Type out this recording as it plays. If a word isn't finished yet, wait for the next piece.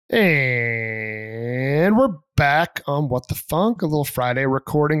And we're back on What the Funk, a little Friday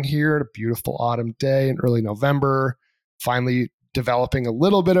recording here at a beautiful autumn day in early November. Finally developing a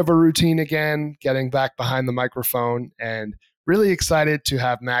little bit of a routine again, getting back behind the microphone, and really excited to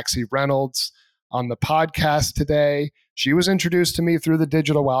have Maxie Reynolds on the podcast today. She was introduced to me through the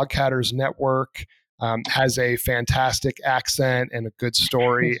Digital Wildcatters Network, has a fantastic accent and a good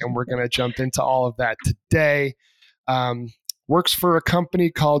story, and we're going to jump into all of that today. Works for a company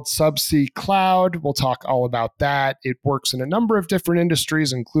called Subsea Cloud. We'll talk all about that. It works in a number of different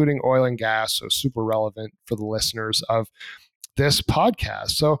industries, including oil and gas, so super relevant for the listeners of this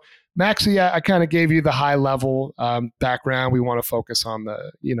podcast. So, Maxie, I kind of gave you the high level background. We want to focus on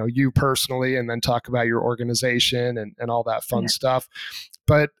you personally, and then talk about your organization and all that fun stuff.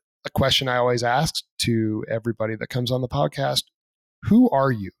 But a question I always ask to everybody that comes on the podcast: who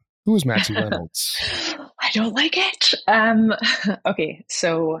are you? Who is Maxie Reynolds? I don't like it. Okay,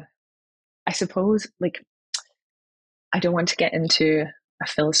 so I suppose, I don't want to get into a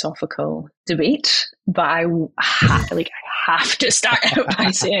philosophical debate, but I have to start out by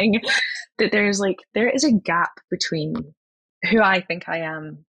saying that there is a gap between who I think I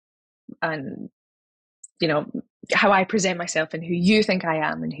am and, how I present myself, and who you think I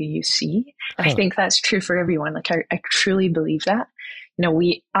am and who you see. And I think that's true for everyone. I truly believe that.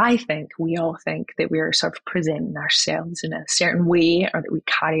 I think we all think that we're sort of presenting ourselves in a certain way, or that we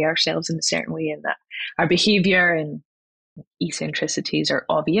carry ourselves in a certain way, and that our behavior and eccentricities are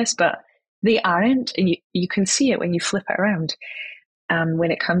obvious, but they aren't. And you can see it when you flip it around. When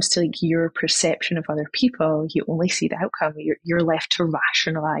it comes to your perception of other people, you only see the outcome. You're left to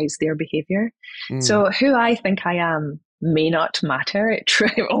rationalize their behavior. So who I think I am may not matter. It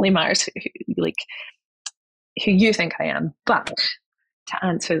only matters who you think I am. But to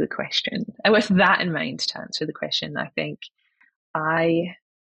answer the question, and with that in mind, to answer the question, I think I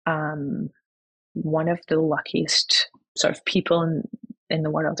am one of the luckiest sort of people in the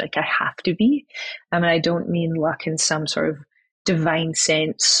world. I have to be. And I don't mean luck in some sort of divine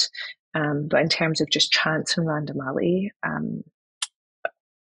sense, but in terms of just chance and randomity. And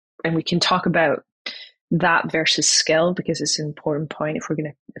we can talk about that versus skill, because it's an important point if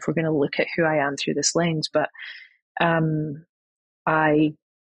we're gonna look at who I am through this lens. But I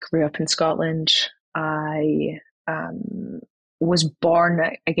grew up in Scotland. I was born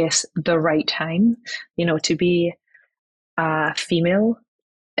at, I guess, the right time, to be a female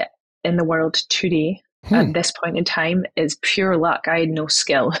in the world today. At this point in time is pure luck. I had no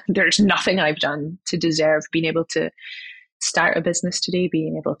skill. There's nothing I've done to deserve being able to start a business today,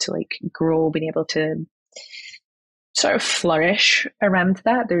 being able to grow, being able to sort of flourish around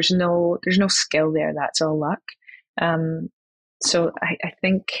that. There's no skill there. That's all luck. So I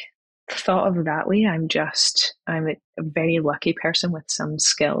think, thought of that way, I'm a very lucky person with some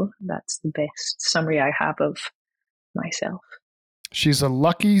skill. That's the best summary I have of myself. She's a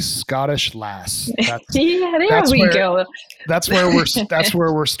lucky Scottish lass. There we go. That's where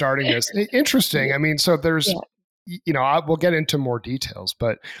we're starting this. Interesting. I mean, so there's, we'll get into more details,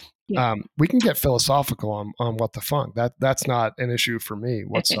 but we can get philosophical on what the funk. That's not an issue for me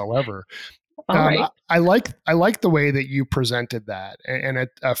whatsoever. Right. I like the way that you presented that, and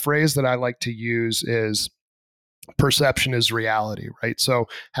a phrase that I like to use is perception is reality, right? So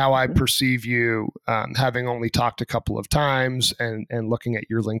how I perceive you, having only talked a couple of times and looking at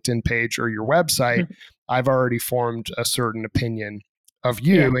your LinkedIn page or your website, I've already formed a certain opinion of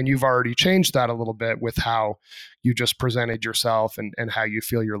you, and you've already changed that a little bit with how you just presented yourself and how you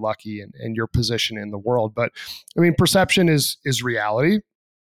feel you're lucky and your position in the world. But I mean, perception is reality.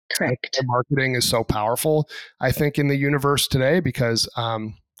 Correct. Marketing is so powerful, I think, in the universe today, because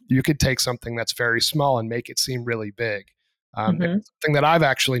you could take something that's very small and make it seem really big. Something that I've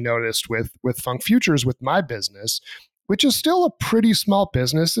actually noticed with Funk Futures, with my business, which is still a pretty small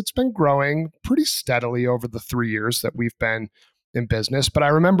business. It's been growing pretty steadily over the 3 years that we've been in business. But I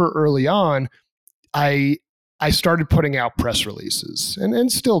remember early on, I started putting out press releases and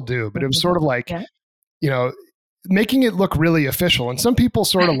still do, but it was sort of making it look really official. And some people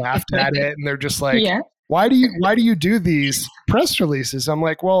sort of laughed at it, and they're just like, why do you do these press releases? I'm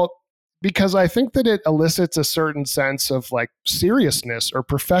like, well, because I think that it elicits a certain sense of seriousness or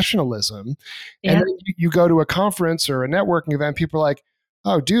professionalism. And then you go to a conference or a networking event, people are like,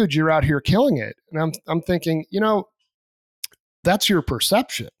 oh, dude, you're out here killing it. And I'm thinking, that's your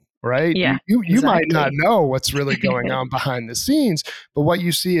perception, right? Yeah, you might not know what's really going on behind the scenes, but what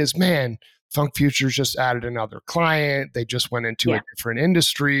you see is, man, Funk Futures just added another client. They just went into a different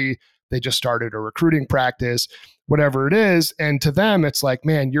industry. They just started a recruiting practice, whatever it is. And to them, it's like,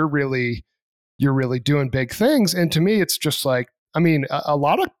 man, you're really doing big things. And to me, it's just like, I mean, a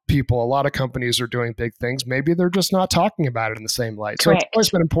lot of people, a lot of companies are doing big things. Maybe they're just not talking about it in the same light. So it's always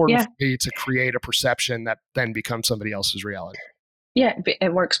Correct. been important Yeah. for me to create a perception that then becomes somebody else's reality. Yeah,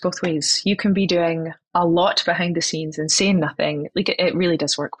 it works both ways. You can be doing a lot behind the scenes and saying nothing. Like it really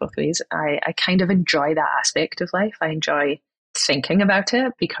does work both ways. I kind of enjoy that aspect of life. I enjoy thinking about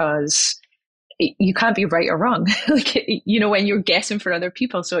it because you can't be right or wrong. Like, when you're guessing for other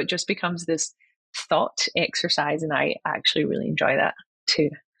people. So it just becomes this thought exercise. And I actually really enjoy that too.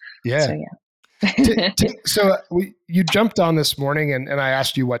 So Yeah. yeah. You jumped on this morning and I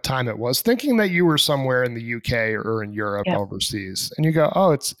asked you what time it was, thinking that you were somewhere in the UK or in Europe Yeah. overseas. And you go,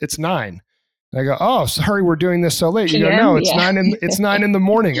 oh, it's 9. And I go, oh, sorry, we're doing this so late. You go, PM. no, Yeah. it's 9 in the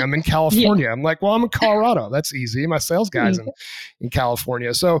morning. I'm in Yeah. California. I'm like, well, I'm in Colorado. That's easy. My sales guy's in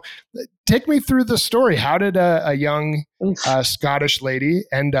California. So take me through the story. How did a young Scottish lady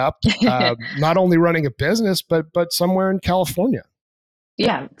end up not only running a business, but somewhere in California?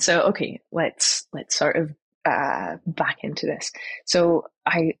 Yeah. So okay, let's sort of back into this. So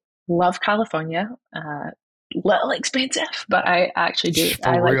I love California. Little expensive, but I actually do. For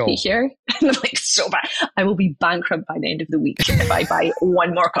I like it real. here. Like so bad. I will be bankrupt by the end of the week if I buy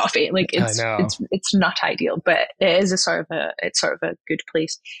one more coffee. Like I it's know. it's it's not ideal, but it is a sort of a good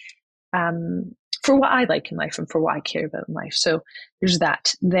place. For what I like in life and for what I care about in life. So there's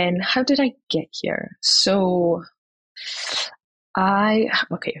that. Then how did I get here? So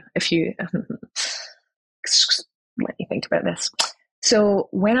if you let me think about this. So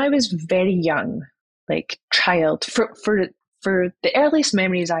when I was very young, like child, for the earliest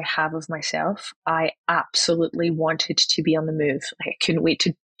memories I have of myself, I absolutely wanted to be on the move. Like, I couldn't wait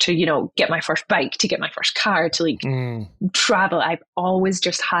to get my first bike, to get my first car, to like travel. I've always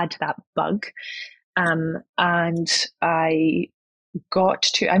just had that bug. And I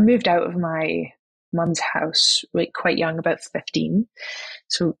moved out of my mum's house like quite young, about 15.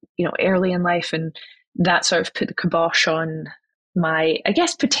 So, early in life, and that sort of put the kibosh on my, I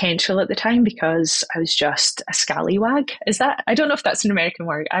guess, potential at the time because I was just a scallywag. I don't know if that's an American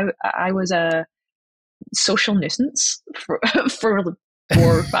word. I was a social nuisance for, for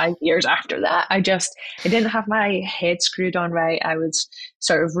 4 or 5 years after that. I didn't have my head screwed on right. I was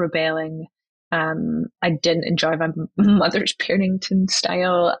sort of rebelling. I didn't enjoy my mother's parenting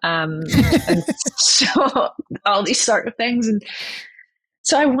style. And so all these sort of things. And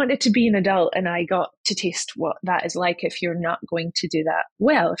so I wanted to be an adult, and I got to taste what that is like if you're not going to do that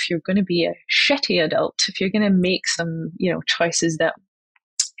well, if you're going to be a shitty adult, if you're going to make some, choices that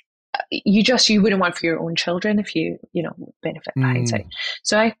you wouldn't want for your own children if you benefit hindsight.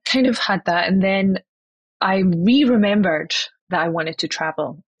 So I kind of had that, and then I remembered that I wanted to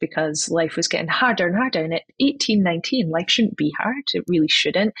travel because life was getting harder and harder. And at 18, 19, life shouldn't be hard. It really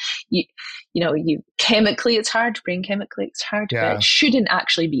shouldn't. You chemically it's hard, brain chemically it's hard, but it shouldn't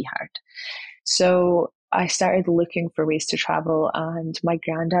actually be hard. So I started looking for ways to travel, and my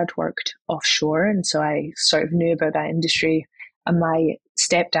granddad worked offshore. And so I sort of knew about that industry. And my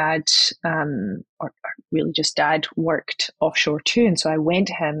stepdad, or really just dad, worked offshore too. And so I went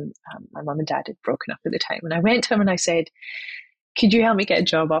to him. My mum and dad had broken up at the time. And I went to him and I said, could you help me get a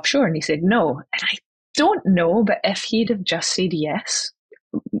job offshore? And he said, no. And I don't know, but if he'd have just said yes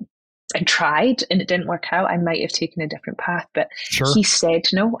and tried and it didn't work out, I might have taken a different path. But he said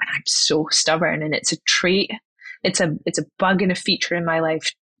no. And I'm so stubborn. And it's a trait. It's a bug and a feature in my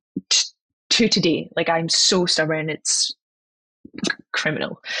life to today. Like, I'm so stubborn. It's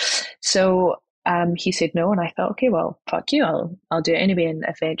criminal. So he said no, and I thought, okay, well, fuck you, I'll do it anyway. And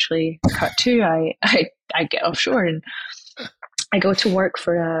eventually, cut to, I get offshore and I go to work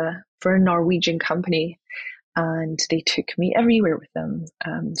for a Norwegian company, and they took me everywhere with them.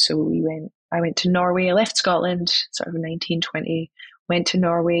 So I went to Norway. I left Scotland sort of in 1920, went to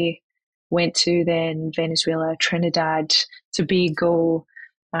Norway, went to then Venezuela, Trinidad, Tobago,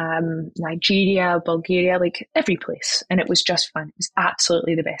 Nigeria, Bulgaria, like every place. And it was just fun. It was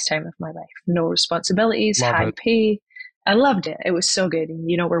absolutely the best time of my life. No responsibilities, high pay. I loved it. It was so good. And,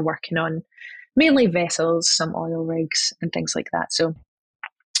 we're working on mainly vessels, some oil rigs and things like that. So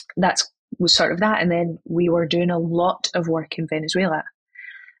that was sort of that. And then we were doing a lot of work in Venezuela.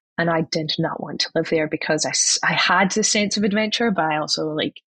 And I did not want to live there because I had this sense of adventure, but I also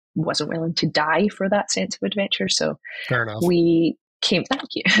wasn't willing to die for that sense of adventure. So fair enough.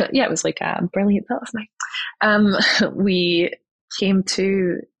 Thank you. Yeah, it was like a brilliant thought of mine. We came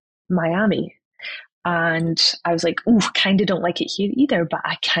to Miami, and I was like, oh, kind of don't like it here either, but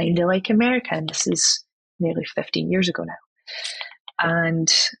I kind of like America. And this is nearly 15 years ago now.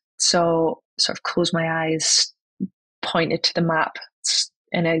 And so sort of closed my eyes, pointed to the map,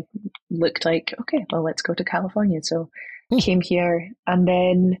 and I looked like, okay, well, let's go to California. So came here, and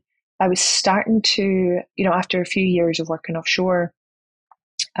then I was starting to, after a few years of working offshore,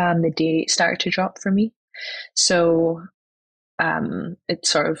 the day rate started to drop for me. So it's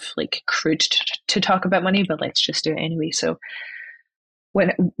sort of like crude to talk about money, but let's just do it anyway. So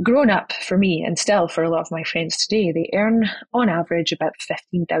when growing up for me, and still for a lot of my friends today, they earn on average about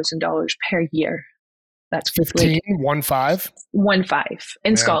 $15,000 per year. That's 15, like 1-5. 1-5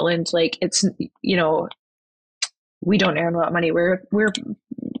 in Yeah. Scotland. Like it's, we don't earn a lot of money. We're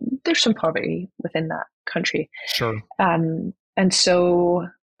there's some poverty within that country. Sure. And so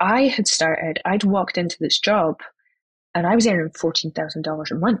I'd walked into this job and I was earning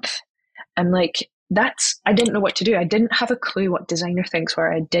 $14,000 a month. And like, I didn't know what to do. I didn't have a clue what designer things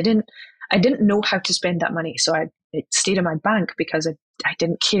were. I didn't know how to spend that money. So it stayed in my bank because I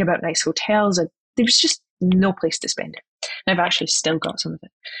didn't care about nice hotels. There was just no place to spend it. And I've actually still got some of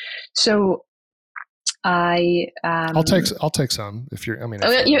it. So I'll take some if you're. I mean,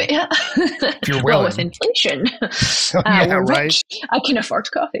 if you're willing. Well, with inflation, we're right. rich. I can afford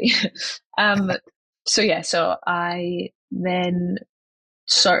coffee. So I then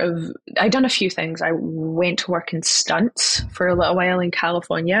I'd done a few things. I went to work in stunts for a little while in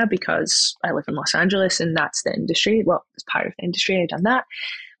California because I live in Los Angeles and that's the industry. Well, it's part of the industry. I'd done that.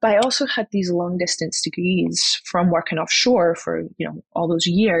 But I also had these long distance degrees from working offshore for, all those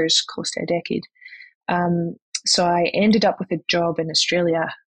years, close to a decade. So I ended up with a job in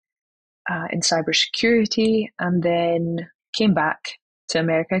Australia in cybersecurity, and then came back to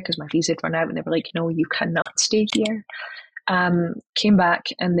America because my visa had run out and they were like, no, you cannot stay here. Came back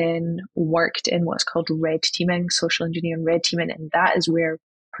and then worked in what's called red teaming, social engineering red teaming. And that is where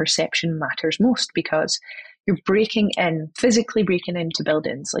perception matters most because you're physically breaking into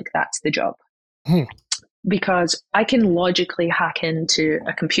buildings. Like that's the job. Because I can logically hack into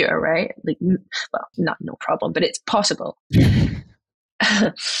a computer, right? Like, well, not no problem, but it's possible.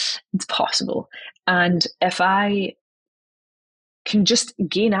 It's possible. And if I can just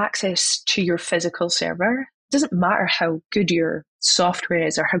gain access to your physical server, it doesn't matter how good your software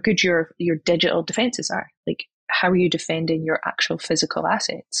is or how good your digital defenses are. Like, how are you defending your actual physical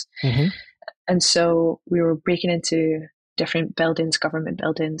assets? Mm-hmm. And so we were breaking into different buildings, government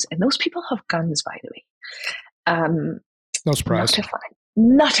buildings, and those people have guns, by the way. No surprise.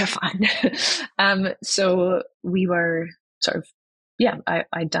 Not a fan. So we were sort of,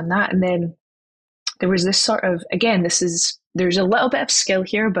 I'd done that. And then there was this sort of, again, there's a little bit of skill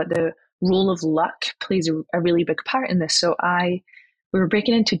here, but the role of luck plays a really big part in this. So we were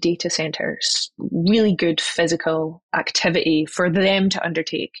breaking into data centers, really good physical activity for them to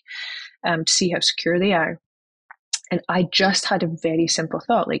undertake, to see how secure they are. And I just had a very simple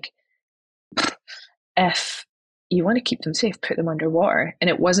thought, like, if you want to keep them safe, put them underwater. And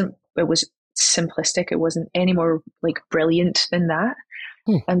it was simplistic. It wasn't any more like brilliant than that.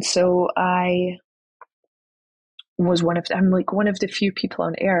 And so I'm like one of the few people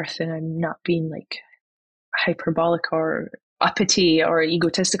on earth, and I'm not being like hyperbolic or uppity or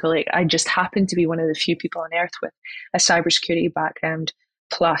egotistical. Like, I just happen to be one of the few people on earth with a cybersecurity background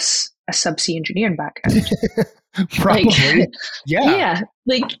plus a subsea engineering background. Probably. Yeah.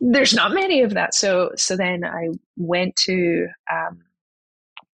 Like, there's not many of that. So then I went to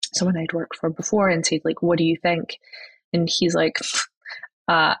someone I'd worked for before and said, like, what do you think? And he's like,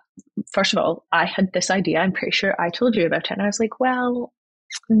 first of all, I had this idea. I'm pretty sure I told you about it. And I was like, well,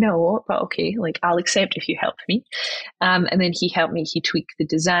 no, but okay, like, I'll accept if you help me. And then he helped me. He tweaked the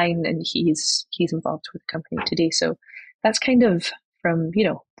design, and he's involved with the company today. So that's kind of from,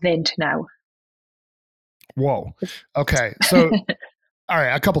 then to now. Whoa. Okay. So, all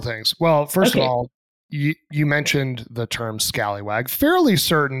right, a couple things. Well, first of all, you mentioned the term scallywag. Fairly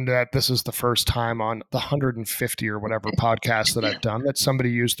certain that this is the first time on the 150 or whatever podcast that I've done that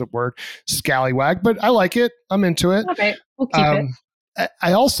somebody used the word scallywag, but I like it. I'm into it. Okay, we'll keep it.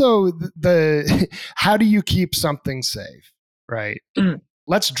 I also, how do you keep something safe, right?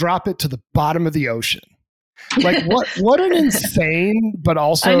 Let's drop it to the bottom of the ocean. Like, what an insane but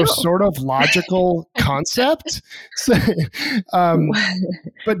also sort of logical concept. So,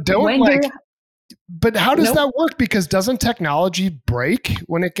 but but how does that work? Because doesn't technology break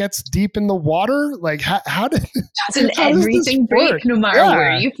when it gets deep in the water? Like, doesn't everything break no matter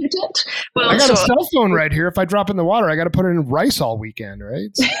where you put it? Well, I got a cell phone right here. If I drop in the water, I got to put it in rice all weekend, right?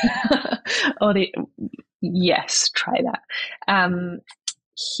 Yes, try that.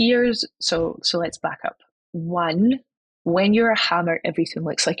 So let's back up. One, when you're a hammer, everything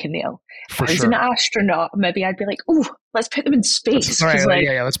looks like a nail. If For I was an sure. astronaut, maybe I'd be like, oh, let's put them in That's space. right. Because, Like, like,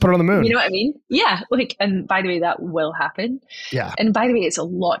 yeah, let's put it on the you moon. know what I mean? Yeah. Like, and by the way, that will happen. Yeah. And by the way, it's a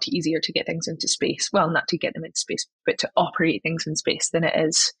lot easier to get things into space. Well, not to get them into space, but to operate things in space than it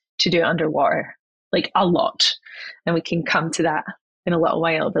is to do it underwater. Like, a lot. And we can come to that in a little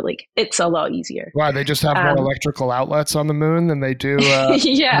while, but like, it's a lot easier. Wow, they just have more Um, electrical outlets on the moon than they do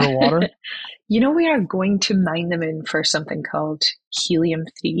yeah. underwater. You know, we are going to mine them in for something called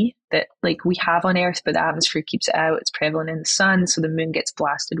helium-3 that like we have on Earth, but the atmosphere keeps it out. It's prevalent in the sun, so the moon gets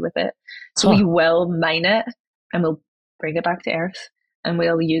blasted with it. So Huh. we will mine it and we'll bring it back to Earth and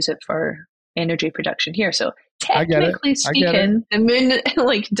we'll use it for energy production here. So I get it. technically I get it. speaking, the moon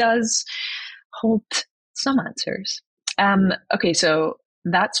like does hold some answers. Okay, so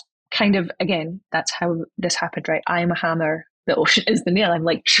that's kind of, again, that's how this happened, right? I'm a hammer, the ocean is the nail. I'm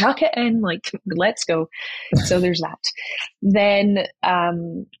like, chuck it in, like, let's go. So there's that. Then,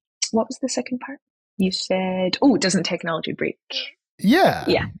 what was the second part? You said, oh, doesn't technology break? Yeah.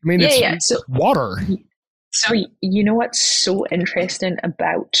 Yeah. I mean, Yeah, it's yeah. So, water. so you know what's so interesting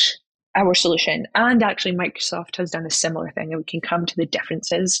about our solution? And actually, Microsoft has done a similar thing, and we can come to the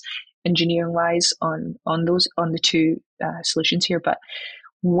differences engineering wise on the two solutions here. But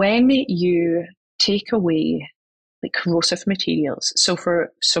when you take away like corrosive materials, so for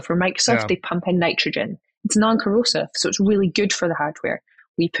Microsoft, Yeah. they pump in nitrogen. It's non-corrosive, so it's really good for the hardware.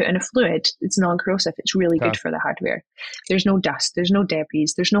 We put in a fluid, it's non-corrosive, it's really Okay. good for the hardware. There's no dust, there's no debris,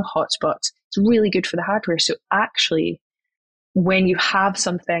 there's no hotspots. It's really good for the hardware. So actually, when you have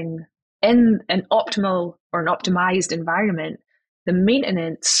something in an optimal or an optimized environment, the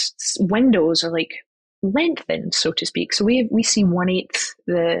maintenance windows are like lengthened, so to speak. So we see 1/8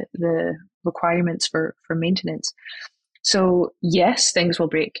 the requirements for maintenance. So yes, things will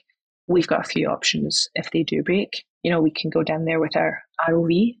break. We've got a few options if they do break. You know, we can go down there with our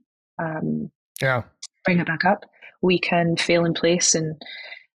ROV, Yeah. bring it back up. We can fail in place and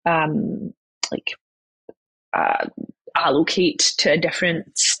like uh, allocate to a different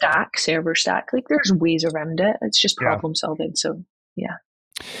server stack. Like there's ways around it. It's just Yeah. problem solving. So yeah.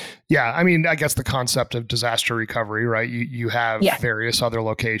 Yeah, I mean, I guess the concept of disaster recovery, right? You have Yeah. various other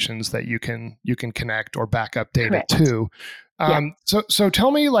locations that you can connect or back up data Correct. to. Yeah. So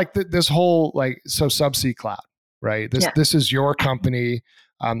tell me, like this whole Subsea Cloud, right? Yeah. This is your company,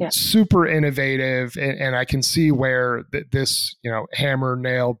 Yeah. super innovative, and I can see where this hammer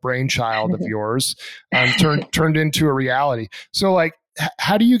nail brainchild of yours turned into a reality. So like,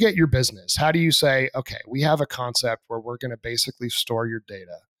 how do you get your business? How do you say, okay, we have a concept where we're going to basically store your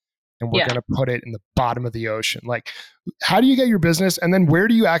data and we're Yeah. going to put it in the bottom of the ocean? Like, how do you get your business? And then where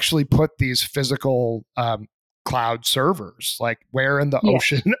do you actually put these physical cloud servers? Like, where in the Yeah.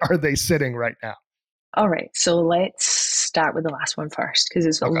 ocean are they sitting right now? All right. So let's start with the last one first because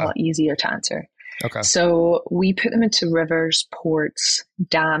it's a Okay. lot easier to answer. Okay. So we put them into rivers, ports,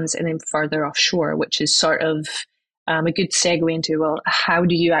 dams, and then further offshore, which is sort of a good segue into, well, how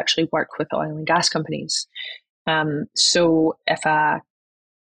do you actually work with oil and gas companies? So if a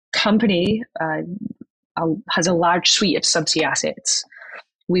company has a large suite of subsea assets,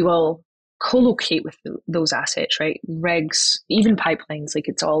 we will co-locate with those assets, right? Rigs, even pipelines, like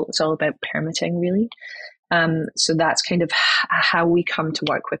it's all about permitting, really. So that's kind of how we come to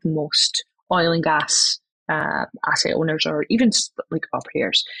work with most oil and gas asset owners or even like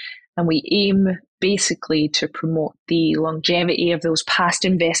operators. And we aim basically to promote the longevity of those past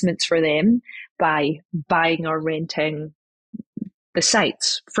investments for them by buying or renting the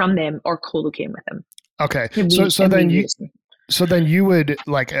sites from them or co-locating with them. Okay. So then you would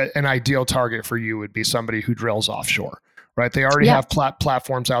like an ideal target for you would be somebody who drills offshore, right? They already have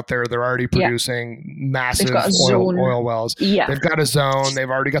platforms out there. They're already producing massive oil wells. Yeah. They've got a zone. They've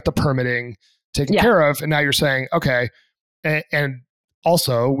already got the permitting taken care of. And now you're saying, okay, and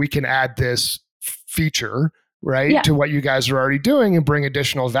also we can add this feature, right, to what you guys are already doing and bring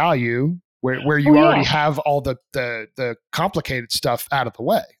additional value where you already have all the complicated stuff out of the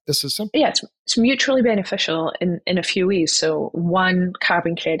way. This is simple. Yeah, it's mutually beneficial in a few ways. So one,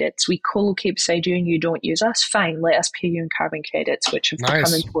 carbon credits. We co-locate beside you and you don't use us. Fine, let us pay you in carbon credits, which have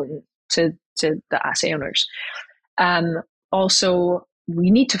become important to the asset owners. Also, we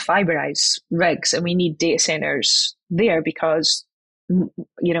need to fiberize rigs and we need data centers there because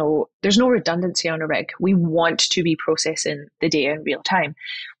there's no redundancy on a rig. We want to be processing the data in real time.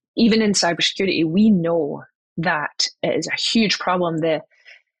 Even in cybersecurity, we know that it is a huge problem. The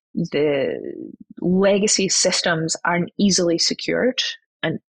legacy systems aren't easily secured,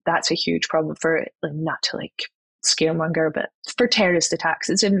 and that's a huge problem for not to scaremonger, but for terrorist attacks,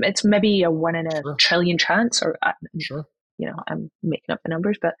 it's maybe a 1 in a trillion chance, or Sure. I'm making up the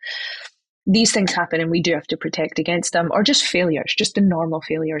numbers, but these things happen and we do have to protect against them, or just failures, just the normal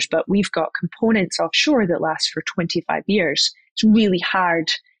failures. But we've got components offshore that last for 25 years. It's really hard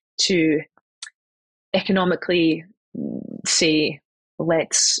to economically say,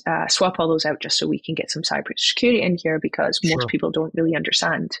 let's swap all those out just so we can get some cybersecurity in here, because most people don't really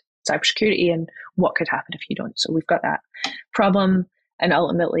understand cybersecurity and what could happen if you don't. So we've got that problem, and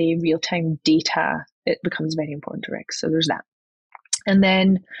ultimately real-time data, it becomes very important to rigs. So there's that. And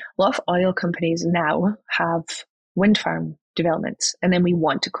then a lot of oil companies now have wind farm developments, and then we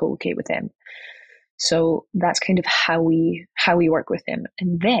want to co-locate with them. So that's kind of how we work with them.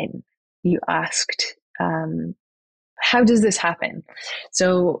 And then you asked, how does this happen?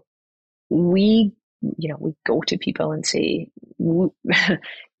 So we go to people and say,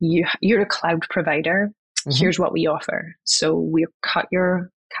 you're a cloud provider. Here's what we offer. So we cut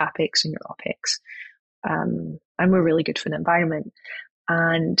your CapEx and your OpEx. And we're really good for the environment.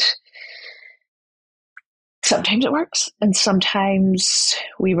 And sometimes it works, and sometimes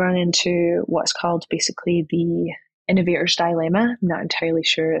we run into what's called basically the innovator's dilemma. I'm not entirely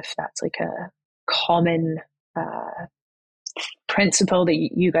sure if that's like a common principle that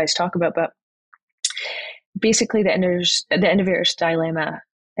you guys talk about, but basically the innovator's dilemma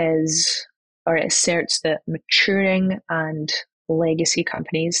is, or it asserts that maturing and legacy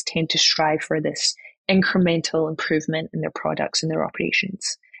companies tend to strive for this incremental improvement in their products and their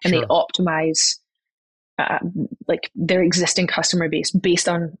operations, and they optimize like their existing customer base based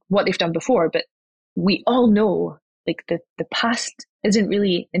on what they've done before. But we all know, like, the past isn't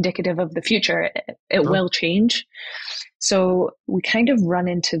really indicative of the future. It will change. So we kind of run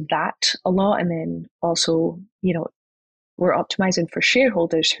into that a lot. And then also, we're optimizing for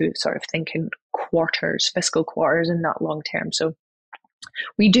shareholders who sort of think in quarters, fiscal quarters, and not long term. So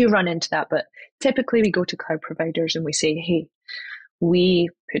we do run into that, but typically we go to cloud providers and we say, hey, we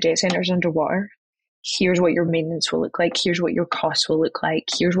put data centers underwater. Here's what your maintenance will look like. Here's what your costs will look like.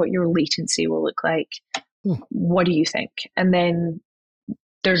 Here's what your latency will look like. What do you think? And then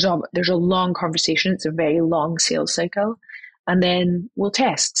there's a long conversation. It's a very long sales cycle. And then we'll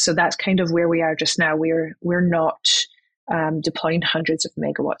test. So that's kind of where we are just now. We're not deploying hundreds of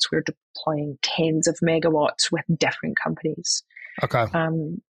megawatts. We're deploying tens of megawatts with different companies. Okay.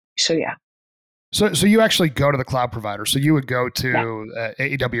 So yeah. So you actually go to the cloud provider. So you would go to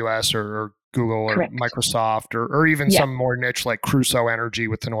AWS or Google or Microsoft or even some more niche like Crusoe Energy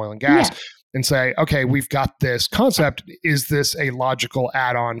within oil and gas and say, okay, we've got this concept. Is this a logical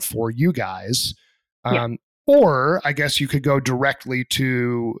add-on for you guys? Or I guess you could go directly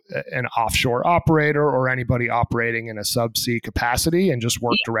to an offshore operator or anybody operating in a subsea capacity and just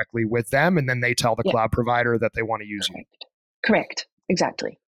work directly with them. And then they tell the cloud provider that they want to use you. Correct.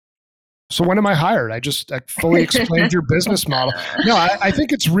 Exactly. So when am I hired? I fully explained your business model. No, I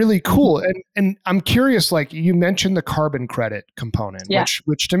think it's really cool. And I'm curious, like you mentioned the carbon credit component,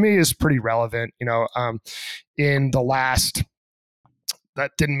 which to me is pretty relevant. In the last,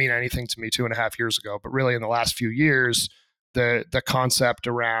 that didn't mean anything to me 2.5 years ago, but really in the last few years, the concept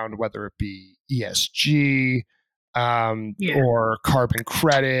around whether it be ESG, or carbon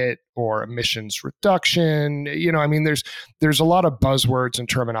credit or emissions reduction. There's a lot of buzzwords and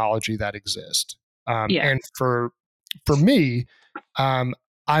terminology that exist. And for me, I'm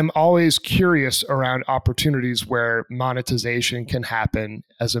always curious around opportunities where monetization can happen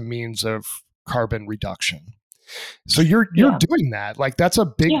as a means of carbon reduction. So you're doing that. Like that's a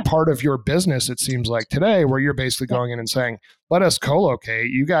big part of your business, it seems like today, where you're basically going in and saying, let us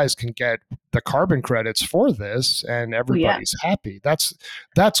co-locate. You guys can get the carbon credits for this and everybody's happy. That's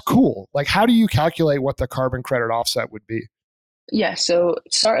cool. Like how do you calculate what the carbon credit offset would be? Yeah, so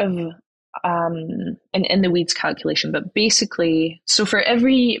sort of in the weeds calculation, but basically, so for I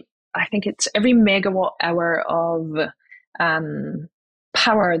think it's every megawatt hour of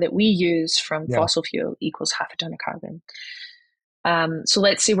power that we use from fossil fuel equals half a ton of carbon. So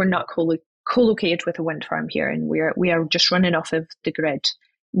let's say we're not co-located with a wind farm here, and we are just running off of the grid.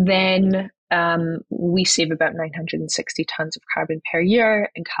 Then we save about 960 tons of carbon per year.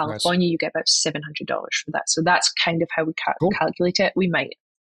 In California, you get about $700 for that. So that's kind of how we calculate it. We might,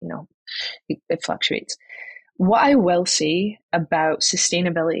 it fluctuates. What I will say about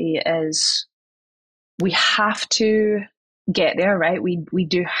sustainability is we have to get there, right? We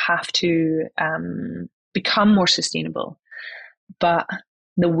do have to become more sustainable. But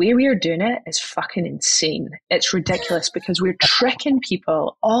the way we are doing it is fucking insane. It's ridiculous because we're tricking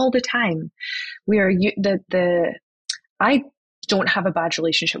people all the time. I don't have a bad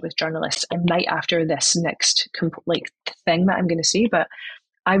relationship with journalists. I might after this next thing that I'm going to say, but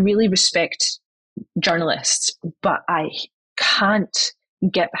I really respect journalists, but I can't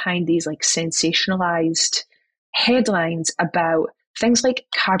get behind these like sensationalized headlines about things like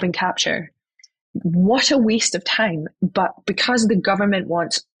carbon capture. What a waste of time. But because the government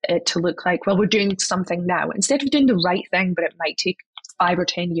wants it to look like, well, we're doing something now, instead of doing the right thing, but it might take 5 or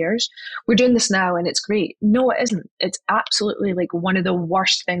 10 years, we're doing this now and it's great. No, it isn't. It's absolutely like one of the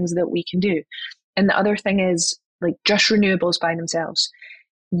worst things that we can do. And the other thing is like just renewables by themselves.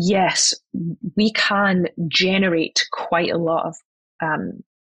 Yes, we can generate quite a lot of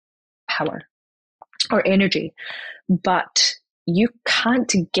power or energy, but you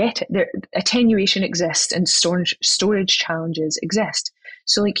can't get it. There, attenuation exists and storage challenges exist.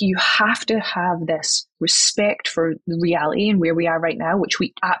 So like you have to have this respect for the reality and where we are right now, which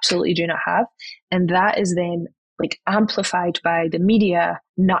we absolutely do not have. And that is then like amplified by the media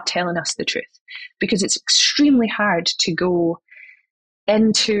not telling us the truth, because it's extremely hard to go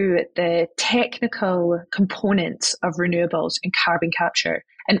into the technical components of renewables and carbon capture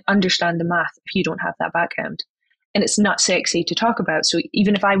and understand the math if you don't have that background. And it's not sexy to talk about. So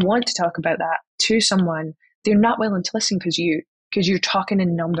even if I want to talk about that to someone, they're not willing to listen because you're talking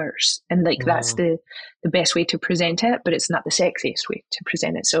in numbers, and like that's the best way to present it, but it's not the sexiest way to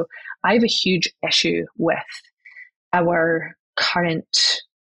present it. So I have a huge issue with our current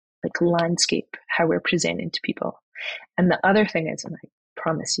like landscape, how we're presenting to people. And the other thing is, and I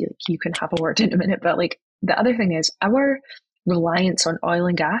promise you, like, you can have a word in a minute, but like the other thing is our reliance on oil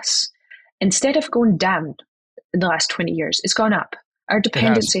and gas, instead of going down in the last 20 years, it's gone up. Our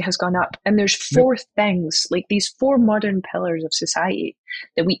dependency has gone up. And there's four things, like these four modern pillars of society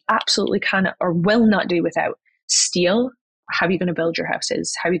that we absolutely cannot or will not do without. Steel, how are you going to build your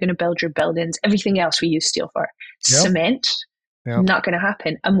houses? How are you going to build your buildings? Everything else we use steel for. Cement, not going to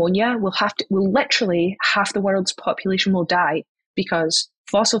happen. Ammonia, we'll literally, half the world's population will die because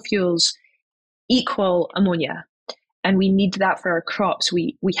fossil fuels equal ammonia. And we need that for our crops.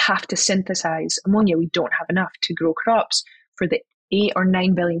 We have to synthesize ammonia. We don't have enough to grow crops for the 8 or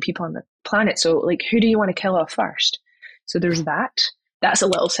 9 billion people on the planet. So like, who do you want to kill off first? So there's that. That's a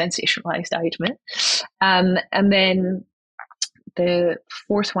little sensationalized, I admit. And then the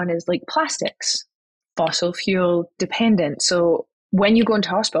fourth one is like plastics, fossil fuel dependent. So when you go into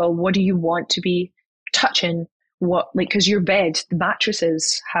hospital, what do you want to be touching? What, like, because your bed, the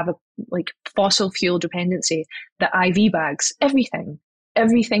mattresses have a like fossil fuel dependency, the IV bags,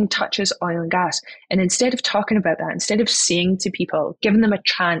 everything touches oil and gas. And instead of talking about that, instead of saying to people, giving them a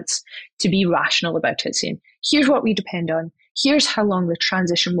chance to be rational about it, saying, here's what we depend on, here's how long the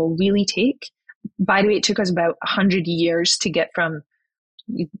transition will really take. By the way, it took us about 100 years to get from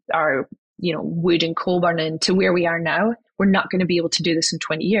our wood and coal burning to where we are now. We're not going to be able to do this in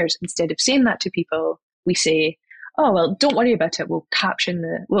 20 years. Instead of saying that to people, we say, oh, well, don't worry about it. We'll capture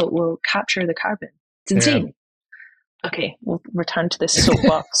the carbon. It's insane. Yeah. Okay, we'll return to this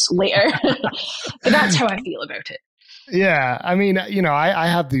soapbox later. But that's how I feel about it. Yeah. I mean, I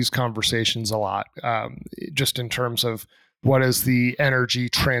have these conversations a lot, just in terms of what does the energy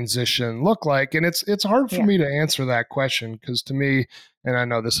transition look like? And it's hard for me to answer that question, because to me, and I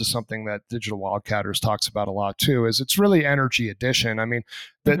know this is something that Digital Wildcatters talks about a lot too, is it's really energy addition. I mean,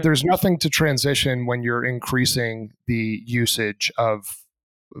 there's nothing to transition when you're increasing the usage of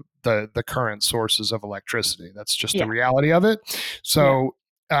the current sources of electricity. That's just the reality of it. So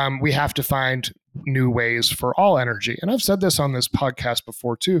we have to find new ways for all energy. And I've said this on this podcast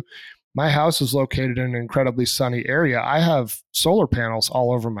before too. My house is located in an incredibly sunny area. I have solar panels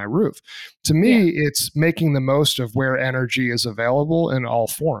all over my roof. To me, it's making the most of where energy is available in all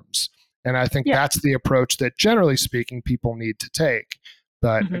forms. And I think that's the approach that, generally speaking, people need to take.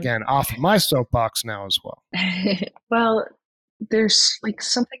 But again, off of my soapbox now as well. Well, there's like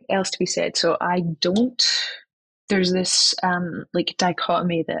something else to be said. So there's this like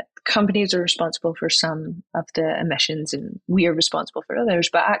dichotomy that companies are responsible for some of the emissions and we are responsible for others,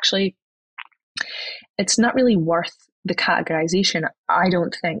 but actually it's not really worth the categorization, I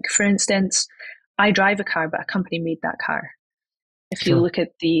don't think. For instance, I drive a car, but a company made that car. If you look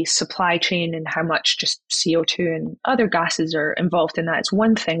at the supply chain and how much just CO2 and other gases are involved in that, it's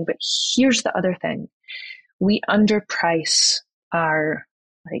one thing, but here's the other thing. We underprice our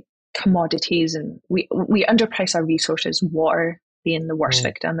like commodities, and we underprice our resources, water being the worst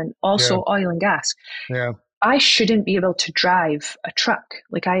victim, and also oil and gas. Yeah. I shouldn't be able to drive a truck.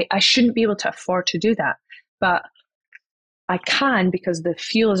 Like I shouldn't be able to afford to do that, but I can because the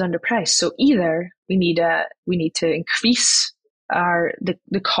fuel is underpriced. So either we need to increase are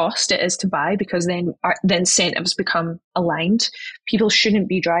the cost it is to buy, because then the incentives become aligned. People shouldn't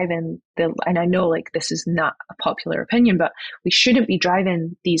be driving and I know like this is not a popular opinion, but we shouldn't be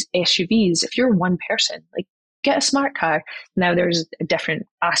driving these SUVs. If you're one person, like, get a smart car. Now there's a different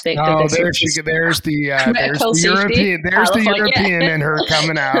aspect of Oh, this, which is there's the critical safety. European in her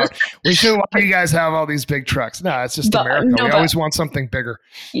coming out. We should. Why do you guys have all these big trucks? No, it's just But America. no, We but always want something bigger.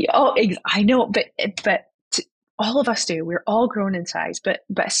 I know, but all of us do. We're all grown in size, but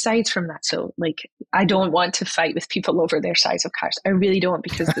aside from that, so like, I don't want to fight with people over their size of cars. I really don't,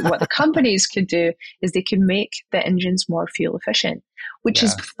 because what the companies could do is they could make the engines more fuel efficient, which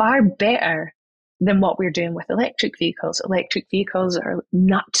is far better than what we're doing with electric vehicles. Electric vehicles are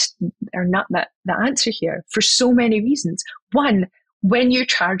not the answer here for so many reasons. One, when you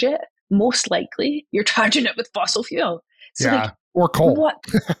charge it, most likely you're charging it with fossil fuel. So like, or coal. What?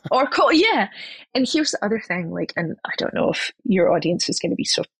 Or coal, yeah. And here's the other thing, like, and I don't know if your audience is going to be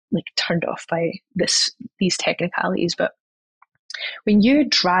so like turned off by these technicalities, but when you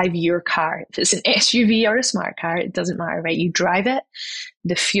drive your car, if it's an SUV or a smart car, it doesn't matter, right? You drive it,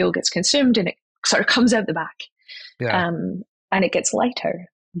 the fuel gets consumed and it sort of comes out the back. And it gets lighter.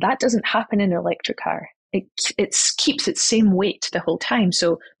 That doesn't happen in an electric car. It keeps its same weight the whole time.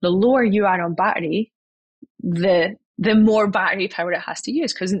 So the lower you are on battery, the more battery power it has to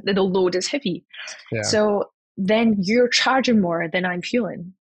use, because the load is heavy. So then you're charging more than I'm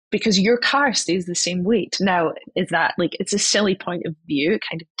fueling, because your car stays the same weight. Now, is that like, it's a silly point of view. It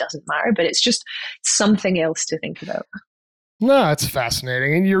kind of doesn't matter, but it's just something else to think about. No, it's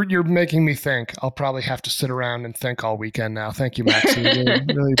fascinating. And you're making me think. I'll probably have to sit around and think all weekend now. Thank you, Maxie.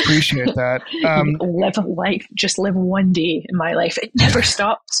 Really appreciate that. Live a life. Just live one day in my life. It never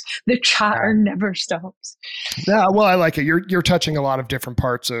stops. The chatter never stops. Yeah, well, I like it. You're touching a lot of different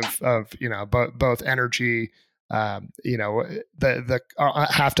parts of both energy. The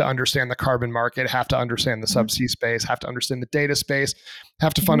have to understand the carbon market, have to understand the subsea space, have to understand the data space,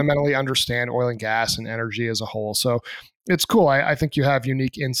 have to fundamentally understand oil and gas and energy as a whole. So it's cool. I think you have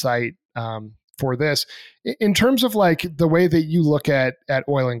unique insight for this. In terms of like the way that you look at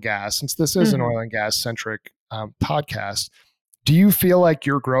oil and gas, since this is an oil and gas centric podcast, do you feel like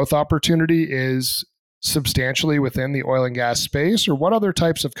your growth opportunity is substantially within the oil and gas space, or what other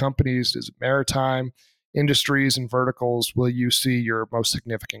types of companies, is it maritime industries and verticals, will you see your most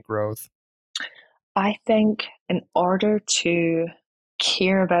significant growth? I think in order to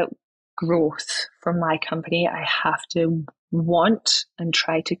care about growth for my company, I have to want and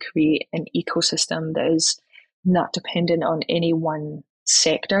try to create an ecosystem that is not dependent on any one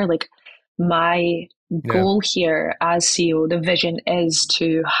sector. Like, my goal here as CEO, the vision is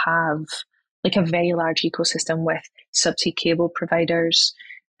to have like a very large ecosystem with subsea cable providers,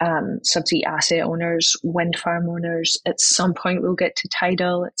 subsea asset owners, wind farm owners. At some point we'll get to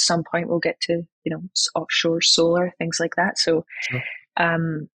tidal. At some point we'll get to, offshore solar, things like that. So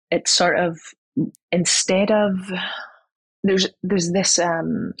it's sort of, instead of, there's this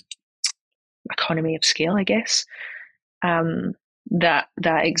economy of scale, I guess, that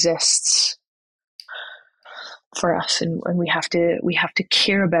exists for us, and we have to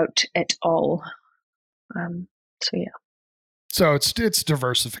care about it all. So yeah. So it's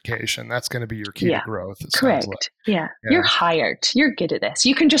diversification. That's going to be your key to growth. Correct. Like. Yeah. You're hired. You're good at this.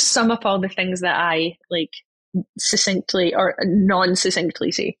 You can just sum up all the things that I like succinctly or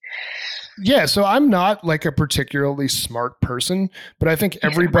non-succinctly say. Yeah. So I'm not like a particularly smart person, but I think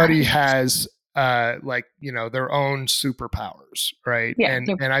everybody has their own superpowers, right? Yeah.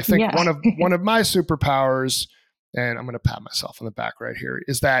 And I think one of my superpowers, and I'm going to pat myself on the back right here,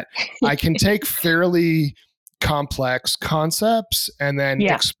 is that I can take fairly complex concepts and then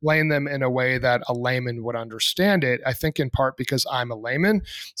explain them in a way that a layman would understand it. I think in part because I'm a layman.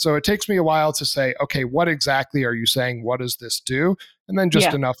 So it takes me a while to say, okay, what exactly are you saying? What does this do? And then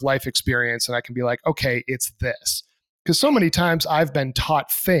just enough life experience, and I can be like, okay, it's this. Because so many times I've been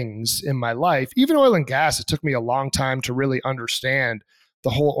taught things in my life, even oil and gas, it took me a long time to really understand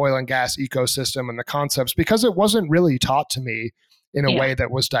the whole oil and gas ecosystem and the concepts, because it wasn't really taught to me in a way that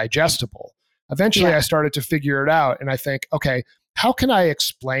was digestible. Eventually I started to figure it out, and I think, okay, how can I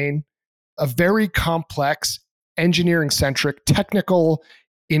explain a very complex, engineering-centric, technical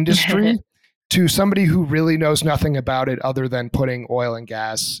industry to somebody who really knows nothing about it other than putting oil and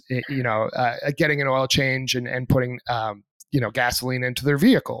gas, getting an oil change and putting gasoline into their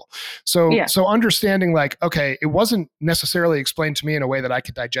vehicle. So understanding like, okay, it wasn't necessarily explained to me in a way that I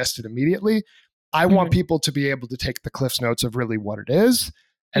could digest it immediately. I want people to be able to take the Cliff's Notes of really what it is.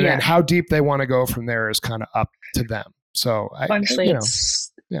 And then how deep they want to go from there is kind of up to them. So honestly,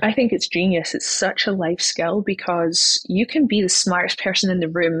 Yeah. I think it's genius. It's such a life skill because you can be the smartest person in the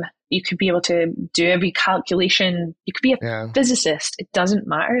room. You could be able to do every calculation. You could be a Yeah. physicist. It doesn't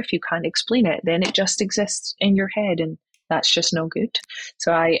matter if you can't explain it. Then it just exists in your head, and that's just no good.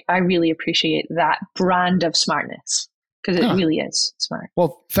 So I really appreciate that brand of smartness because it Huh. really is smart.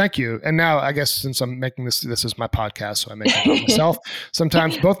 Well, thank you. And now I guess since I'm making this is my podcast, so I'm making about myself.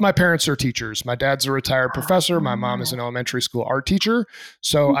 Sometimes both my parents are teachers. My dad's a retired professor. My mom is an elementary school art teacher.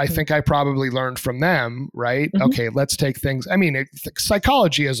 So I think I probably learned from them, right? Mhm. Okay, let's take things. I mean,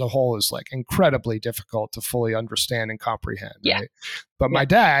 psychology as a whole is like incredibly difficult to fully understand and comprehend, Yeah. right? But my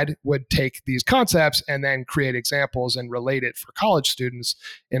dad would take these concepts and then create examples and relate it for college students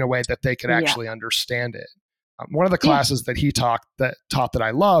in a way that they could actually understand it. One of the classes that he taught that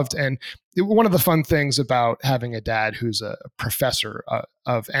I loved, and one of the fun things about having a dad who's a professor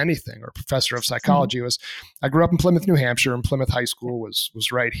of anything or professor of psychology was I grew up in Plymouth, New Hampshire, and Plymouth High School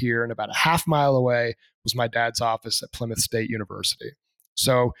was right here, and about a half mile away was my dad's office at Plymouth State University.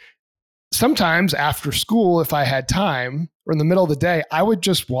 So sometimes after school, if I had time or in the middle of the day, I would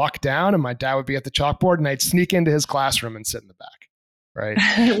just walk down and my dad would be at the chalkboard and I'd sneak into his classroom and sit in the back. Right.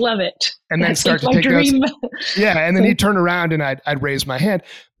 I love it. And then That's start like to my take notes. dream. Yeah. And then he'd turn around and I'd raise my hand.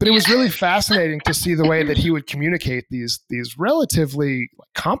 But it was really fascinating to see the way that he would communicate these relatively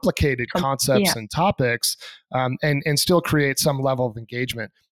complicated concepts and topics and still create some level of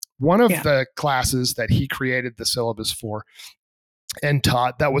engagement. One of the classes that he created the syllabus for and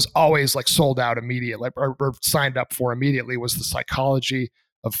taught that was always like sold out immediately or signed up for immediately was the psychology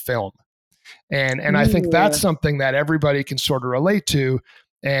of film. And I think that's something that everybody can sort of relate to.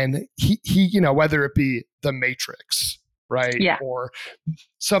 And he you know, whether it be The Matrix, right? Yeah. Or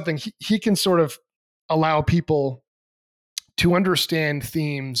something, he can sort of allow people to understand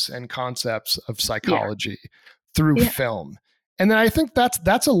themes and concepts of psychology through film. And then I think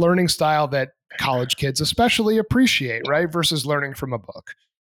that's a learning style that college kids especially appreciate, right? Versus learning from a book.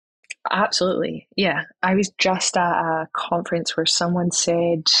 Absolutely. Yeah. I was just at a conference where someone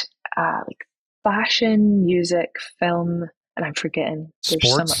said like fashion, music, film, and I'm forgetting. There's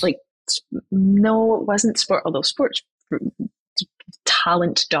Sports? some like, no, it wasn't sport, although sports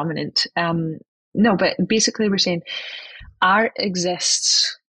talent dominant. No, but basically we're saying art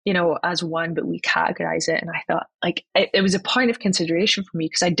exists, you know, as one, but we categorize it. And I thought like it was a point of consideration for me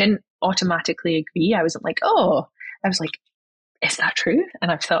because I didn't automatically agree. I wasn't like, oh, I was like, is that true?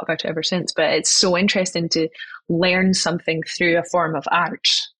 And I've thought about it ever since. But it's so interesting to learn something through a form of art.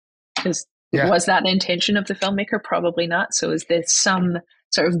 Because was that the intention of the filmmaker? Probably not. So is this some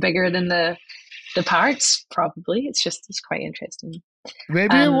sort of bigger than the parts? Probably. It's quite interesting.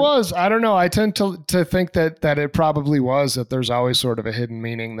 Maybe it was. I don't know. I tend to think that it probably was, that there's always sort of a hidden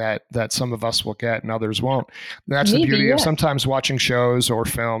meaning that some of us will get and others won't. And that's the beauty of sometimes watching shows or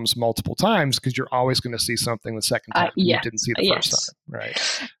films multiple times, because you're always going to see something the second time you didn't see the first time.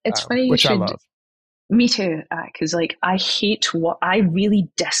 Right. It's funny. Which I love. Me too. Because like I really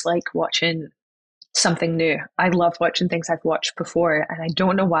dislike watching something new. I love watching things I've watched before, and I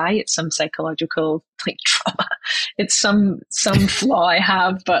don't know why. It's some psychological like trauma. It's some flaw I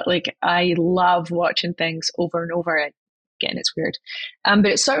have, but like I love watching things over and over again. It's weird, but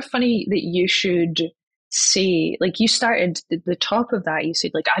it's sort of funny that you should say, like, you started the top of that. You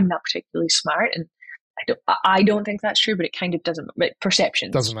said like, I'm not particularly smart, and I don't think that's true, but it kind of doesn't. But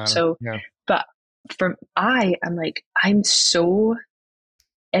perceptions doesn't matter. So, but I'm like, I'm so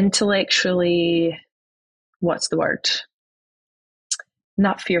intellectually, what's the word?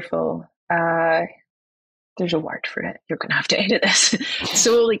 Not fearful. There's a word for it. You're gonna have to edit this.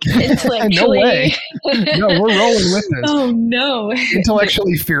 So like intellectually. No way. No, we're rolling with this. Oh no.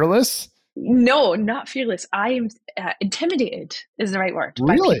 Intellectually fearless? No, not fearless. I am intimidated is the right word.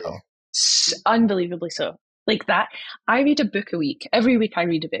 Really? By people. Unbelievably so. Like that. I read a book a week. Every week I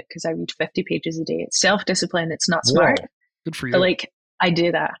read a book because I read 50 pages a day. It's self-discipline. It's not smart. Whoa. Good for you. But like I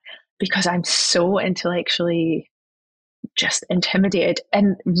do that because I'm so intellectually just intimidated.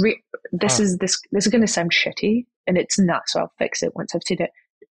 And this is going to sound shitty, and it's not. So I'll fix it once I've said it.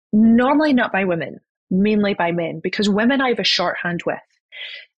 Normally not by women, mainly by men, because women I have a shorthand with.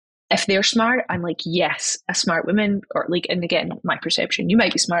 If they're smart, I'm like, yes, a smart woman, or like, and again, my perception, you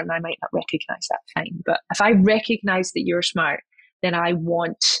might be smart and I might not recognize that, fine. But if I recognize that you're smart, then I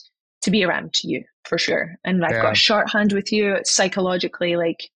want to be around you for sure. And I've got a shorthand with you psychologically,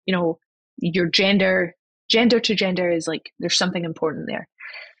 like, you know, your gender to gender is like, there's something important there.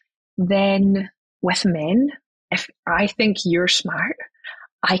 Then with men, if I think you're smart,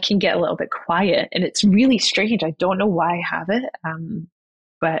 I can get a little bit quiet, and it's really strange. I don't know why I have it.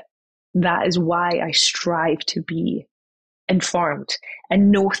 But that is why I strive to be informed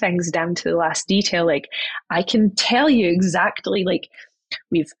and know things down to the last detail. Like I can tell you exactly, like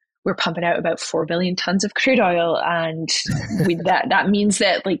we're pumping out about 4 billion tons of crude oil, and that means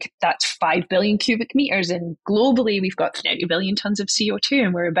that like that's 5 billion cubic meters, and globally we've got 30 billion tons of CO2,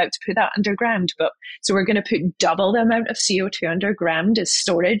 and we're about to put that underground. But so we're going to put double the amount of CO2 underground as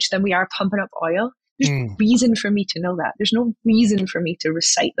storage than we are pumping up oil. There's no reason for me to know that. There's no reason for me to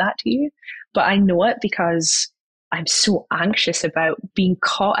recite that to you, but I know it because I'm so anxious about being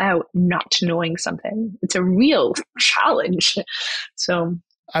caught out not knowing something. It's a real challenge. So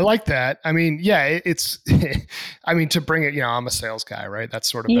I like that. I mean, yeah, it's, I mean, to bring it, I'm a sales guy, right?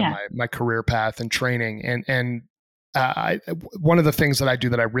 That's sort of been my career path and training. And one of the things that I do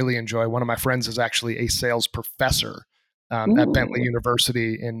that I really enjoy, one of my friends is actually a sales professor at Bentley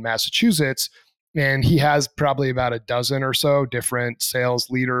University in Massachusetts. And he has probably about a dozen or so different sales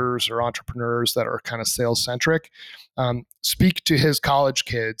leaders or entrepreneurs that are kind of sales centric, speak to his college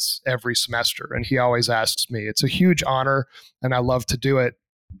kids every semester. And he always asks me. It's a huge honor and I love to do it.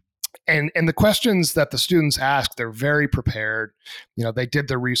 And the questions that the students ask, they're very prepared. They did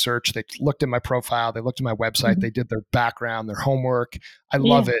their research. They looked at my profile. They looked at my website. They did their background, their homework. I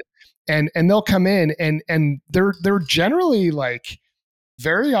love it. And they'll come in and they're generally like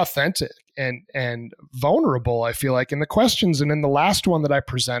very authentic and vulnerable, I feel like, in the questions. And in the last one that I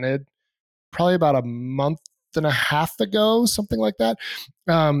presented, probably about a month and a half ago, something like that,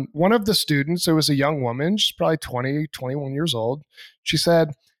 one of the students, it was a young woman, she's probably 20, 21 years old. She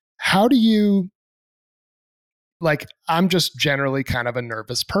said, how do you, like, I'm just generally kind of a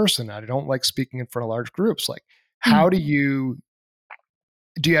nervous person. I don't like speaking in front of large groups. Like, how do you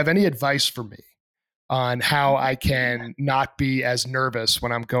have any advice for me on how I can not be as nervous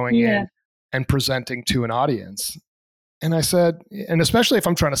when I'm going in and presenting to an audience? And I said, and especially if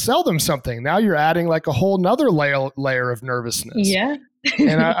I'm trying to sell them something, now you're adding like a whole nother layer of nervousness. Yeah.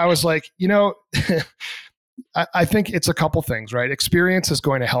 And I was like, I think it's a couple things, right? Experience is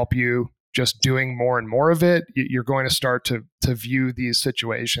going to help you just doing more and more of it. You're going to start to view these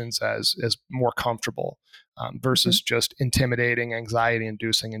situations as more comfortable versus just intimidating, anxiety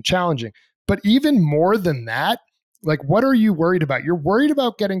inducing, and challenging. But even more than that, like, what are you worried about? You're worried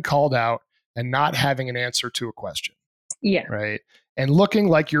about getting called out and not having an answer to a question. Yeah. Right. And looking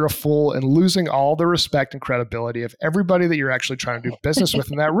like you're a fool and losing all the respect and credibility of everybody that you're actually trying to do business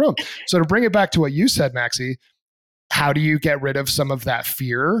with in that room. So to bring it back to what you said, Maxie, how do you get rid of some of that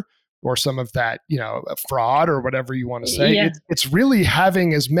fear or some of that, fraud or whatever you want to say? Yeah. It's really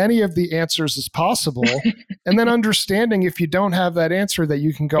having as many of the answers as possible and then understanding if you don't have that answer that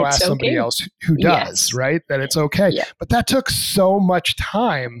you can go ask somebody else who does, right? That it's okay. Yeah. But that took so much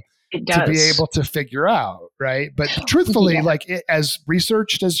time to be able to figure out, right? But truthfully, like, as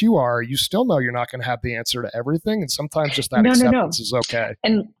researched as you are, you still know you're not going to have the answer to everything. And sometimes just that acceptance is okay.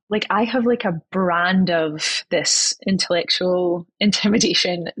 And like, I have like a brand of this intellectual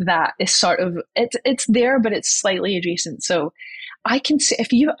intimidation that is sort of, it's there, but it's slightly adjacent. So I can say,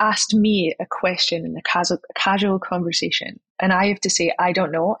 if you asked me a question in a casual conversation and I have to say, I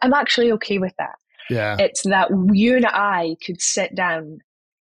don't know, I'm actually okay with that. Yeah. It's that you and I could sit down.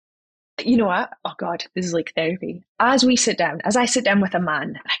 You know what? Oh God, this is like therapy. As I sit down with a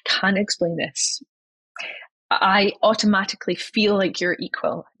man, I can't explain this. I automatically feel like you're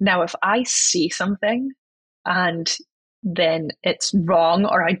equal. Now, if I say something and then it's wrong,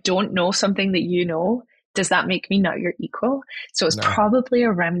 or I don't know something that you know, does that make me not your equal? So it's probably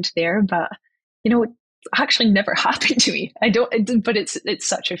around there, but it actually never happened to me. But it's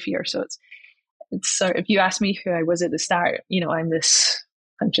such a fear. So it's sort of, if you ask me who I was at the start,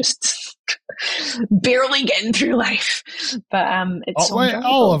 I'm just barely getting through life, but it's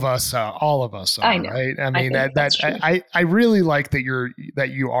all of us are. I know. Right? I mean, I really like that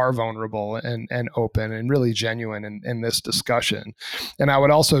you are vulnerable and open and really genuine in this discussion. And I would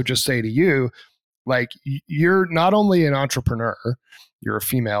also just say to you, like, you're not only an entrepreneur, you're a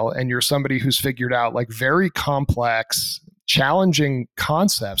female, and you're somebody who's figured out like very complex, challenging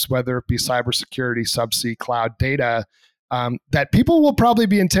concepts, whether it be cybersecurity, subsea, cloud, data. That people will probably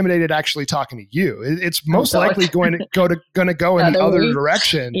be intimidated actually talking to you. It's most likely going to go in the other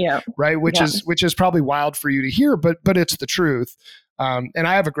direction, right? Which is probably wild for you to hear, but it's the truth. And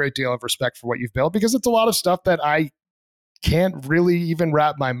I have a great deal of respect for what you've built, because it's a lot of stuff that I can't really even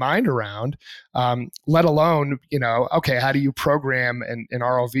wrap my mind around, let alone, okay, how do you program an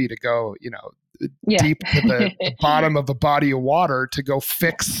ROV to go, deep to the bottom of a body of water to go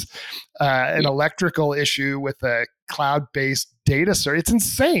fix an electrical issue with a cloud-based data server? It's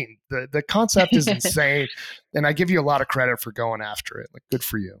insane. The concept is insane. And I give you a lot of credit for going after it. Like, good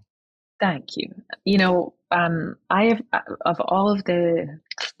for you. Thank you. I have, of all of the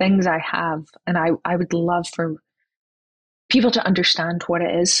things I have, and I would love for people to understand what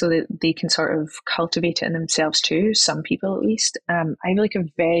it is so that they can sort of cultivate it in themselves too, some people at least. I have like a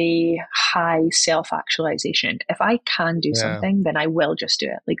very high self-actualization. If I can do Yeah, something, then I will just do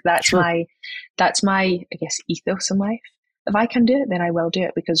it. Like sure. that's my, I guess, ethos in life. If I can do it, then I will do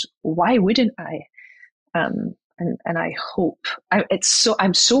it, because why wouldn't I? And I hope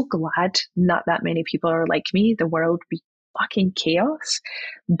I'm so glad not that many people are like me. The world would be fucking chaos,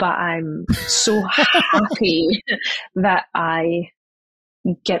 but I'm so happy that I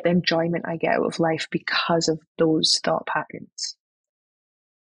get the enjoyment I get out of life because of those thought patterns.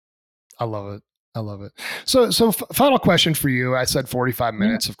 I love it. I love it. So final question for you. I said 45 Yeah.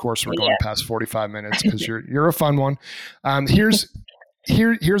 minutes. Of course, we're Yeah. going past 45 minutes because you're a fun one.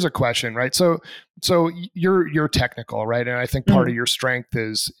 Here's a question, right? So you're technical, right? And I think part of Mm. your strength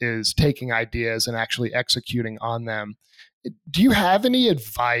is taking ideas and actually executing on them. Do you have any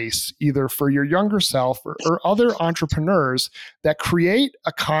advice either for your younger self or other entrepreneurs that create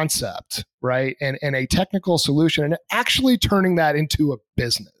a concept, right? And a technical solution and actually turning that into a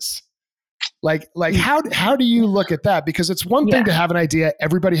business? Like how do you look at that? Because it's one thing Yeah. to have an idea,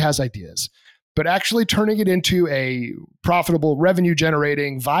 everybody has ideas, but actually turning it into a profitable, revenue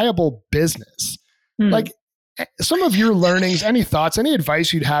generating, viable business. Mm. Like some of your learnings, any thoughts, any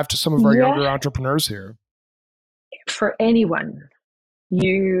advice you'd have to some of our Yeah. younger entrepreneurs here? For anyone,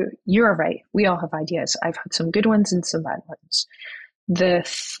 you're right. We all have ideas. I've had some good ones and some bad ones. The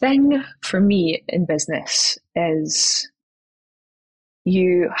thing for me in business is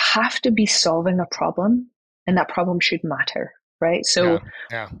you have to be solving a problem, and that problem should matter, right? Yeah. So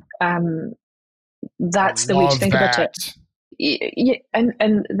Yeah. um, I that's the way to love think about that. it.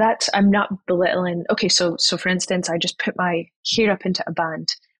 And that's, I'm not belittling. Okay, so for instance, I just put my hair up into a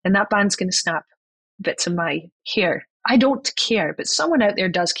band, and that band's going to snap bits of my hair. I don't care, but someone out there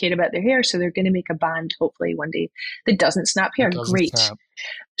does care about their hair, so they're going to make a band hopefully one day that doesn't snap That hair. doesn't Great. snap.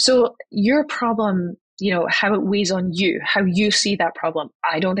 So your problem, how it weighs on you, how you see that problem,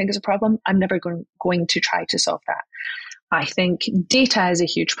 I don't think is a problem. I'm never going to try to solve that. I think data is a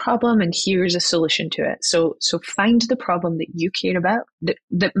huge problem, and here's a solution to it. So find the problem that you care about,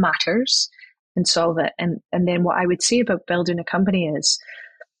 that matters, and solve it. And then what I would say about building a company is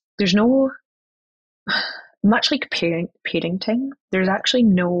there's no, much like parenting, there's actually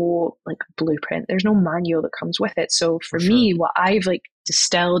no like blueprint. There's no manual that comes with it. So For for sure. me, what I've like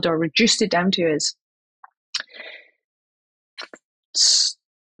distilled or reduced it down to is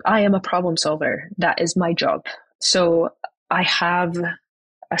I am a problem solver. That is my job. So I have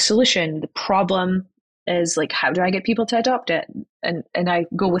a solution. The problem is like, how do I get people to adopt it? And I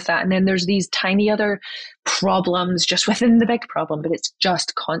go with that. And then there's these tiny other problems just within the big problem, but it's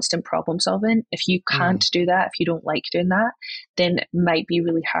just constant problem solving. If you Mm. can't do that, if you don't like doing that, then it might be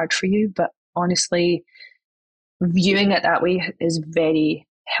really hard for you. But honestly, viewing it that way is very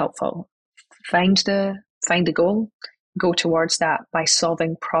helpful. Find the find the goal, go towards that by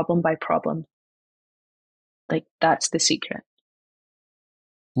solving problem by problem. Like that's the secret.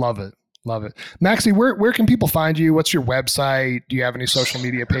 Love it. Love it. Maxie, where can people find you? What's your website? Do you have any social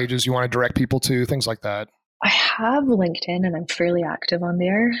media pages you want to direct people to? Things like that. I have LinkedIn and I'm fairly active on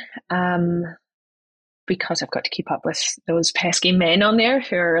there. Because I've got to keep up with those pesky men on there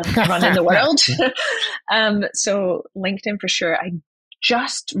who are running the world. So LinkedIn for sure. I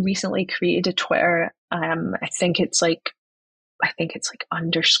just recently created a Twitter. I think it's like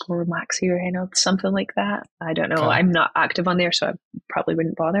underscore Maxie Reynolds, something like that. I don't know. Okay. I'm not active on there, so I probably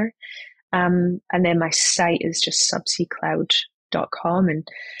wouldn't bother. And then my site is just subseacloud.com, and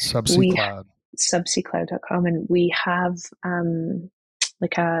Subsea we Cloud. subseacloud.com, and we have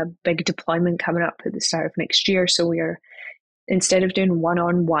like a big deployment coming up at the start of next year. So we're, instead of doing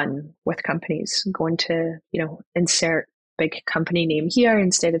one-on-one with companies, going to, insert big company name here,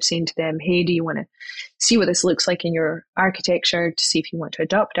 instead of saying to them, hey, do you want to see what this looks like in your architecture to see if you want to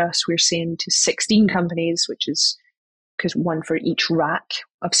adopt us? We're saying to 16 companies, which is because one for each rack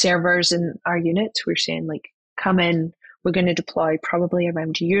of servers in our unit. We're saying like, come in, we're going to deploy probably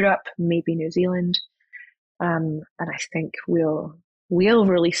around Europe, maybe New Zealand. And I think we'll make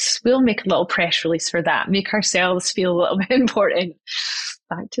a little press release for that, make ourselves feel a little bit important.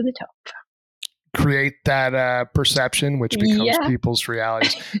 Back to the top. Create that perception, which becomes Yeah. people's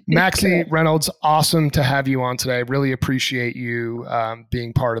realities. Maxie Reynolds, awesome to have you on today. Really appreciate you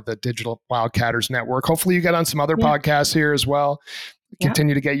being part of the Digital Wildcatters Network. Hopefully you get on some other podcasts here as well.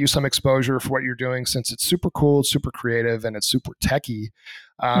 Continue to get you some exposure for what you're doing, since it's super cool, super creative, and it's super techy.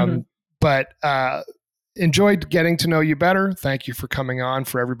 Mm-hmm. But enjoyed getting to know you better. Thank you for coming on.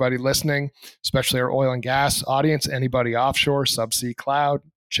 For everybody listening, especially our oil and gas audience, anybody offshore, Subsea Cloud,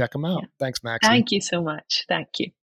 check them out. Yeah. Thanks, Maxie. Thank you so much. Thank you.